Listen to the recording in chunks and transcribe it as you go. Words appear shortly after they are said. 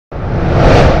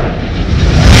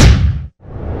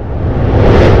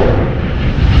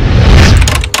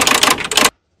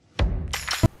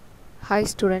Hi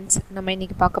students, நம்ம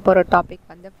இன்னைக்கு பார்க்க போற டாபிக்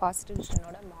வந்து first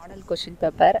டிவிஷனோட model question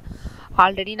paper.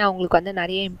 Already நான் உங்களுக்கு வந்து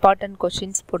நிறைய இம்பார்ட்டன்ட்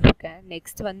क्वेश्चंस போட்டுருக்கேன்.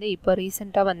 நெக்ஸ்ட் வந்து இப்போ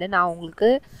ரீசன்ட்டா வந்து நான் உங்களுக்கு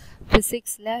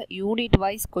பிசிக்ஸ்ல யூனிட்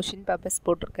வைஸ் क्वेश्चन பேப்பர்ஸ்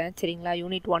போட்டுருக்கேன். சரிங்களா?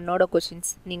 யூனிட் 1 ஓட क्वेश्चंस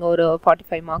நீங்க ஒரு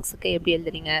 45 மார்க்ஸ்க்கு எப்படி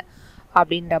எழுதுறீங்க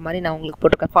அப்படின்ற மாதிரி நான் உங்களுக்கு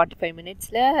போட்டுருக்கேன். 45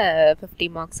 மினிட்ஸ்ல 50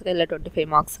 மார்க்ஸ்க்கு இல்ல 25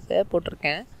 மார்க்ஸ்க்கு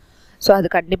போட்டுருக்கேன். ஸோ அது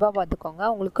கண்டிப்பாக பார்த்துக்கோங்க,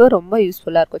 உங்களுக்கு ரொம்ப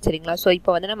யூஸ்ஃபுல்லாக இருக்கும். சரிங்களா? ஸோ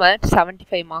இப்போ வந்து நம்ம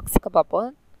 75 மார்க்ஸ்க்கு பார்ப்போம்.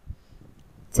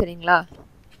 சரிங்களா?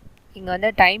 இங்கே வந்து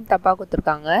டைம் தப்பாக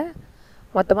கொடுத்துருக்காங்க.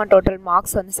 மொத்தமாக டோட்டல்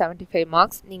மார்க்ஸ் வந்து 75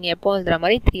 மார்க்ஸ். நீங்கள் எப்போ எழுதுகிற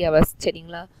மாதிரி 3 ஹவர்ஸ்.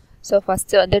 சரிங்களா? ஸோ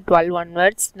ஃபஸ்ட்டு வந்து 12 ஒன்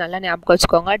வேர்ட்ஸ் நல்லா ஞாபகம்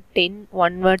வச்சுக்கோங்க. 10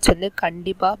 ஒன் வேர்ட்ஸ் வந்து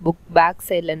கண்டிப்பாக புக் பேக்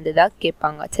சைட்லேருந்து தான்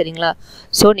கேட்பாங்க. சரிங்களா?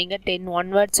 ஸோ நீங்கள் 10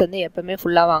 ஒன் வேர்ட்ஸ் வந்து எப்போவுமே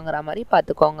ஃபுல்லாக வாங்குற மாதிரி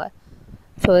பார்த்துக்கோங்க.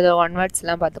 ஸோ இதை ஒன்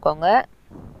வேர்ட்ஸ்லாம் பார்த்துக்கோங்க.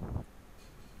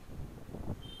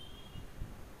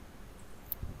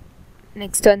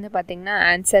 நெக்ஸ்ட் வந்து பார்த்தீங்கன்னா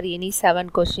answer any 7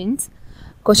 questions.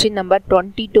 Question number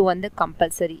 22 வந்து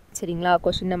கம்பல்சரி. சரிங்களா?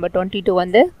 கொஷின் நம்பர் 22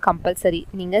 வந்து கம்பல்சரி.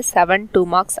 நீங்கள் 7 2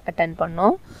 மார்க்ஸ் அட்டன்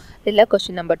பண்ணணும். இல்லை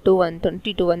கொஷின் நம்பர்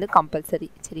 22 வந்து கம்பல்சரி.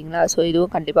 சரிங்களா? ஸோ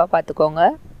இதுவும் கண்டிப்பாக பார்த்துக்கோங்க.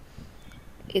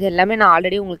 இது எல்லாமே நான்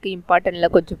ஆல்ரெடி உங்களுக்கு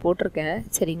இம்பார்ட்டன்ட்டில் கொஞ்சம் போட்டிருக்கேன்.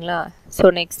 சரிங்களா?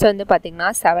 ஸோ நெக்ஸ்ட் வந்து பார்த்தீங்கன்னா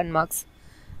 7 marks.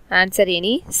 Answer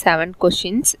any 7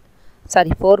 questions.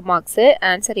 Sorry 4 marks.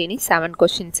 Answer any 7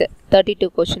 questions.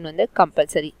 32 question வந்து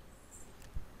கம்பல்சரி.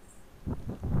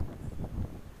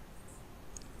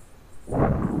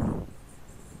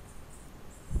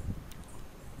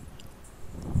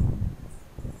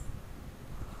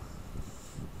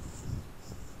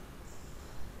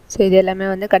 ஸோ இது எல்லாமே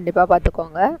வந்து கண்டிப்பாக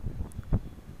பார்த்துக்கோங்க.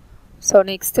 ஸோ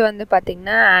நெக்ஸ்ட்டு வந்து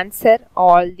பார்த்திங்கன்னா ஆன்சர்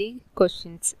ஆல் தி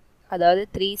கொஷின்ஸ். அதாவது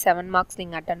 3 7 மார்க்ஸ்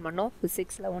நீங்கள் அட்டன் பண்ணோம்.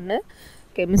 ஃபிசிக்ஸில் 1,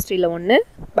 கெமிஸ்ட்ரியில் 1,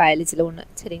 பயாலஜியில் 1.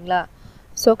 சரிங்களா?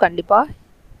 ஸோ கண்டிப்பாக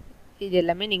இது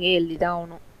எல்லாமே நீங்கள் எழுதி தான்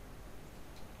ஆகணும்.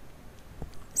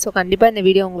 ஸோ கண்டிப்பாக இந்த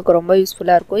வீடியோ உங்களுக்கு ரொம்ப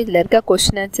யூஸ்ஃபுல்லாக இருக்கும். இதில் இருக்க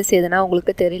கொஷின் ஆன்சர்ஸ் எதுனா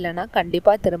உங்களுக்கு தெரியலனா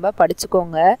கண்டிப்பாக திரும்ப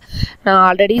படிச்சுக்கோங்க. நான்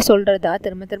ஆல்ரெடி சொல்கிறதா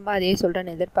திரும்ப அதே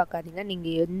சொல்கிறேன்னு எதிர்பார்க்காதீங்க.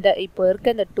 நீங்கள் இப்போ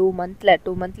இருக்க இந்த 2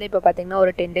 மந்தில் இப்போ பார்த்தீங்கன்னா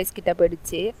ஒரு 10 டேஸ் கிட்ட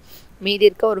போயிடுச்சு. மீதி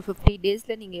இருக்க ஒரு 50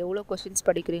 டேஸில் நீங்கள் எவ்வளோ கொஷின்ஸ்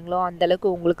படிக்கிறீங்களோ அந்தளவுக்கு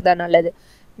உங்களுக்கு தான் நல்லது.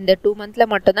 இந்த 2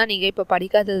 மந்தில் மட்டும்தான் நீங்கள் இப்போ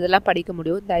படிக்காததெல்லாம் படிக்க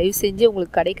முடியும். தயவு செஞ்சு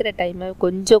உங்களுக்கு கிடைக்கிற டைமை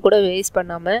கொஞ்சம் கூட வேஸ்ட்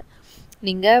பண்ணாமல்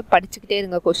நீங்கள் படிச்சுக்கிட்டே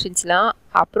இருங்க கொஷின்ஸ்லாம்.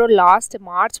 அப்புறம் லாஸ்ட்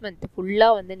மார்ச் மந்த்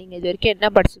ஃபுல்லாக வந்து நீங்கள் இது வரைக்கும் என்ன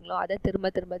படிச்சிங்களோ அதை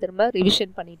திரும்ப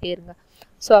ரிவிஷன் பண்ணிகிட்டே இருங்க.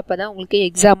 ஸோ அப்போ தான் உங்களுக்கு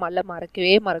எக்ஸாம் எல்லாம்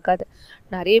மறக்கவே மறக்காது.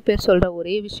 நிறைய பேர் சொல்கிற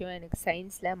ஒரே விஷயம் எனக்கு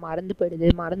சயின்ஸில் மறந்து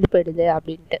போயிடுது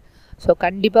அப்படின்ட்டு. ஸோ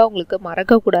கண்டிப்பாக உங்களுக்கு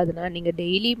மறக்கக்கூடாதுன்னா நீங்கள்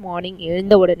டெய்லி மார்னிங்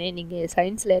எழுந்த உடனே நீங்கள்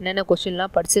சயின்ஸில் என்னென்ன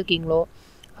கொஷின்லாம் படிச்சிருக்கீங்களோ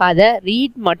அதை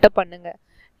ரீட் மட்டும் பண்ணுங்கள்.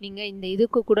 நீங்கள் இந்த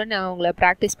இதுக்கு கூட நான் உங்களை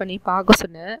ப்ராக்டிஸ் பண்ணி பார்க்க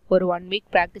சொன்னேன். ஒரு 1 வீக்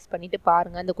ப்ராக்டிஸ் பண்ணிவிட்டு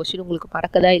பாருங்கள் அந்த கொஷின் உங்களுக்கு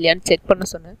மறக்கதா இல்லையான்னு செக் பண்ண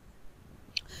சொன்னேன்.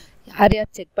 யார்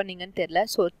செக் பண்ணிங்கன்னு தெரில.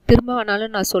 ஸோ திரும்ப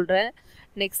ஆனாலும் நான் சொல்கிறேன்,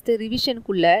 நெக்ஸ்ட்டு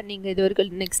ரிவிஷனுக்குள்ளே நீங்கள் இது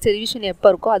வரைக்கும் நெக்ஸ்ட் ரிவிஷன் எப்போ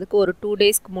இருக்கோ அதுக்கு ஒரு 2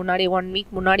 டேஸ்க்கு முன்னாடி 1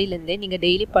 வீக் முன்னாடியிலேருந்தே நீங்கள்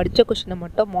டெய்லி படித்த கொஷினை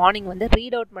மட்டும் மார்னிங் வந்து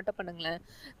ரீட் அவுட் மட்டும் பண்ணுங்களேன்.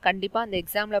 கண்டிப்பாக அந்த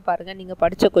எக்ஸாமில் பாருங்கள் நீங்கள்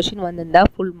படித்த கொஷின் வந்திருந்தால்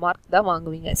ஃபுல் மார்க் தான்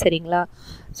வாங்குவீங்க. சரிங்களா?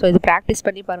 ஸோ இது ப்ராக்டிஸ்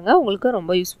பண்ணி பாருங்கள், உங்களுக்கு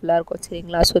ரொம்ப யூஸ்ஃபுல்லாக இருக்கும்.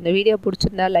 சரிங்களா? ஸோ இந்த வீடியோ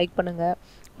பிடிச்சிருந்தா லைக் பண்ணுங்கள்,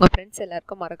 உங்கள் ஃப்ரெண்ட்ஸ்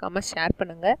எல்லாருக்கும் மறக்காமல் ஷேர்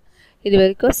பண்ணுங்கள். இது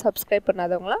வரைக்கும் சப்ஸ்கிரைப்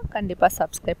பண்ணாதவங்களாம் கண்டிப்பாக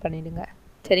சப்ஸ்கிரைப் பண்ணிவிடுங்க.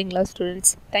 சரிங்களா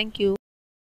ஸ்டூடெண்ட்ஸ்? தேங்க்யூ.